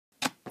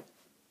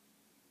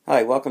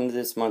Hi, welcome to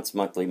this month's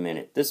Monthly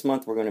Minute. This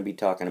month we're going to be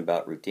talking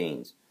about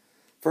routines.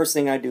 First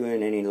thing I do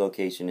in any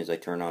location is I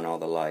turn on all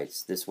the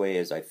lights. This way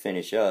as I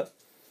finish up,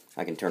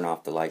 I can turn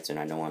off the lights and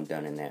I know I'm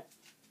done in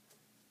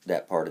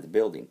that part of the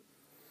building.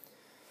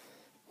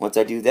 Once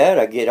I do that,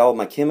 I get all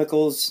my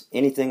chemicals,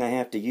 anything I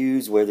have to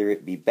use, whether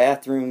it be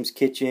bathrooms,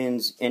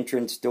 kitchens,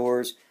 entrance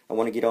doors. I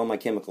want to get all my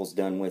chemicals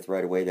done with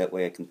right away. That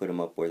way I can put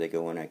them up where they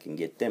go and I can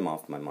get them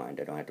off my mind.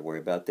 I don't have to worry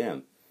about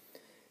them.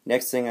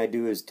 Next thing I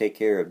do is take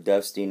care of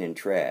dusting and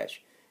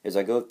trash. As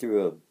I go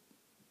through a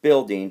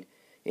building,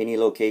 any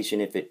location,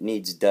 if it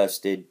needs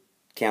dusted,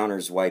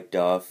 counters wiped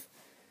off,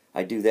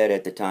 I do that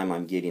at the time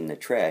I'm getting the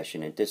trash,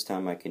 and at this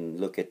time I can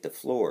look at the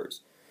floors.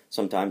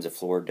 Sometimes a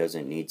floor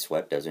doesn't need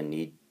swept, doesn't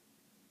need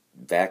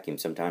vacuum.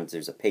 Sometimes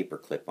there's a paper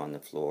clip on the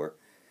floor,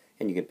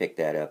 and you can pick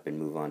that up and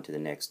move on to the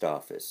next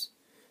office.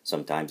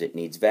 Sometimes it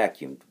needs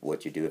vacuumed.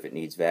 What you do if it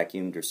needs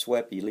vacuumed or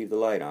swept, you leave the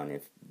light on.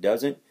 If it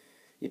doesn't,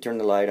 you turn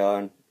the light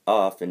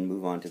off and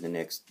move on to the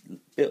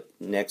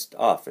next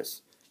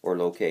office or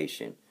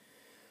location.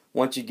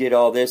 Once you get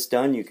all this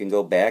done, you can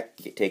go back,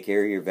 take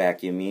care of your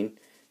vacuuming,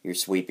 your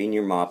sweeping,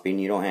 your mopping.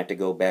 You don't have to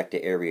go back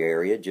to every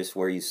area, just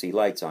where you see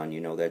lights on,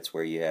 that's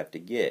where you have to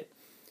get.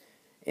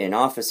 In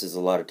offices, a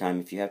lot of time,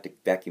 if you have to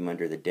vacuum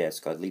under the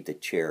desk, I'd leave the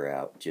chair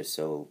out just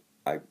so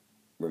I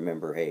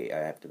remember, hey, I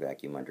have to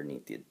vacuum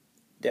underneath the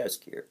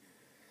desk here.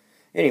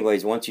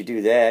 Anyways, once you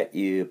do that,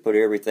 you put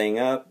everything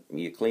up,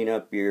 you clean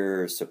up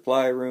your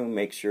supply room,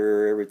 make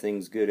sure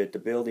everything's good at the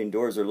building,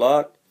 doors are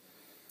locked,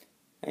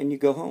 and you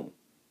go home.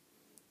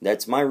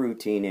 That's my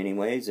routine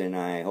anyways, and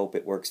I hope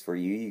it works for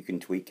you. You can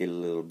tweak it a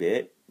little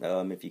bit.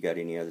 If you got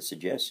any other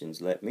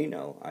suggestions, let me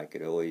know. I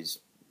could always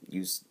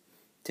use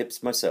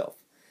tips myself.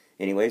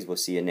 Anyways, we'll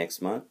see you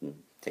next month,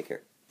 and take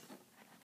care.